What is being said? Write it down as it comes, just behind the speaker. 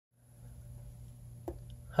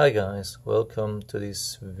Hi guys, welcome to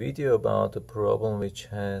this video about a problem which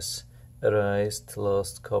has arisen the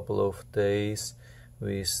last couple of days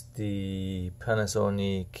with the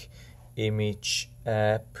Panasonic Image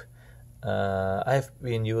App. I've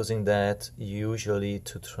been using that usually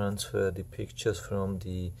to transfer the pictures from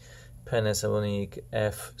the Panasonic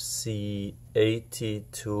FC80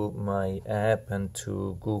 to my app and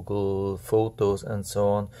to Google Photos and so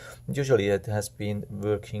on. Usually it has been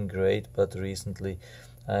working great, but recently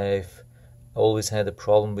I've always had a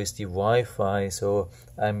problem with the Wi-Fi, so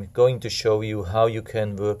I'm going to show you how you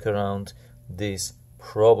can work around this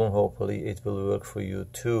problem. Hopefully it will work for you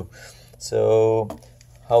too. So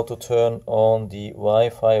how to turn on the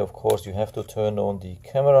Wi-Fi? Of course you have to turn on the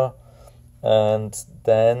camera, and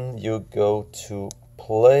then you go to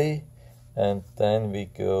play, and then we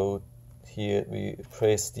go here, we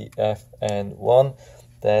press the FN1.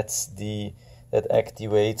 That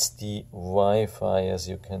activates the Wi-Fi, as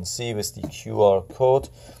you can see, with the QR code.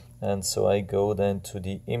 And so I go then to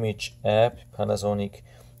the Image App, Panasonic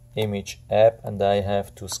Image App, and I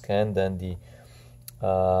have to scan then the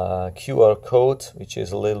QR code, which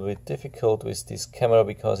is a little bit difficult with this camera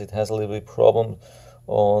because it has a little bit problem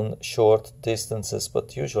on short distances,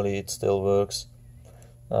 but usually it still works.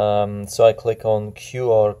 So I click on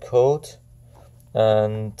QR code,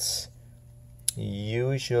 and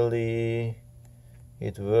usually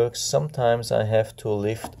it works. Sometimes I have to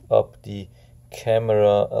lift up the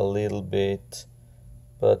camera a little bit,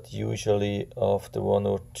 but usually after one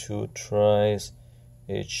or two tries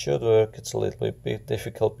it should work. It's a little bit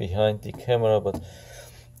difficult behind the camera, but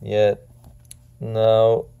yeah,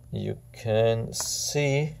 now you can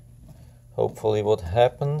see hopefully what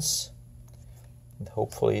happens, and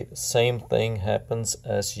hopefully same thing happens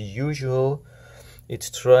as usual.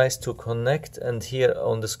 It tries to connect, and here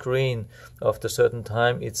on the screen after a certain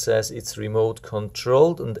time it says it's remote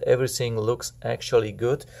controlled, and everything looks actually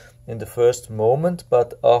good in the first moment,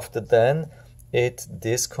 but after then it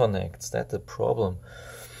disconnects. That's the problem.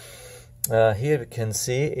 Here we can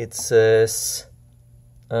see it says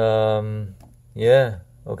yeah,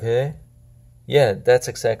 okay, yeah, that's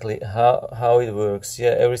exactly how it works.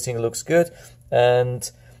 Yeah, everything looks good, and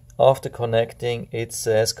after connecting it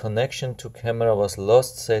says connection to camera was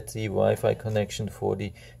lost, set the Wi-Fi connection for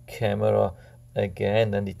the camera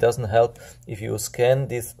again. And it doesn't help if you scan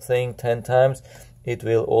this thing 10 times, it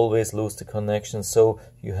will always lose the connection. So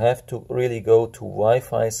you have to really go to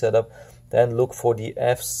Wi-Fi setup, then look for the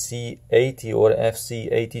FC80 or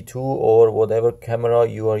FC82 or whatever camera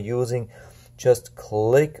you are using. Just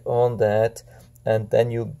click on that, and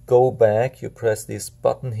then you go back, you press this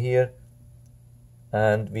button here,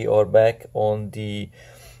 and we are back on the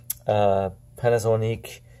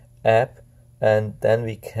Panasonic app. And then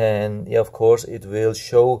we can, yeah, of course it will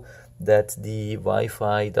show that the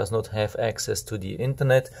Wi-Fi does not have access to the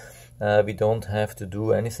internet. We don't have to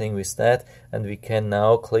do anything with that, and we can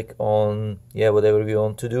now click on, yeah, whatever we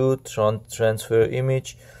want to do, transfer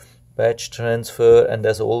image, batch transfer. And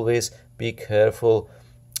as always, be careful.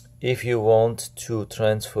 If you want to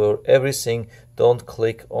transfer everything, don't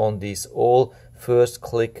click on this all. First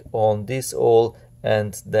click on this all,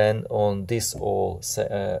 and then on this all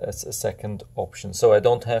as a second option. So I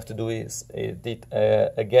don't have to do it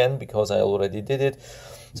again because I already did it.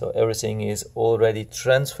 So everything is already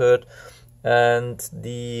transferred. And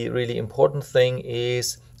the really important thing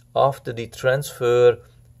is, after the transfer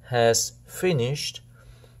has finished,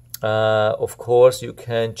 of course you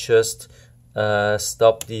can just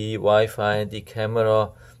stop the Wi-Fi and the camera,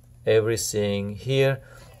 everything here,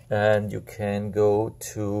 and you can go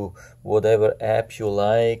to whatever app you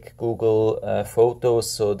like, Google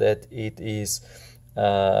Photos, so that it is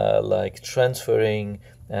like transferring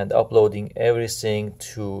and uploading everything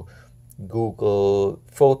to Google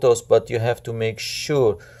Photos. But you have to make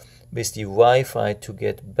sure with the Wi-Fi to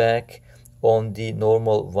get back on the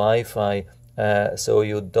normal Wi-Fi, so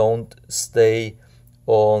you don't stay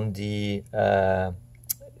on the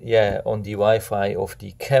on the Wi-Fi of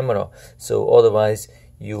the camera. So otherwise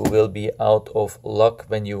you will be out of luck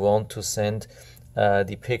when you want to send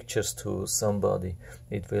the pictures to somebody.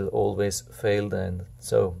 It will always fail then.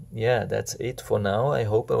 So yeah, that's it for now. I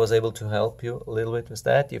hope I was able to help you a little bit with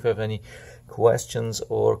that. If you have any questions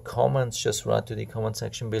or comments, just write to the comment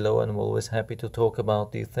section below, and I'm always happy to talk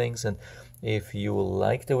about these things. And if you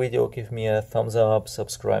like the video, give me a thumbs up,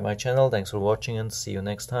 subscribe my channel. Thanks for watching, and see you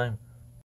next time.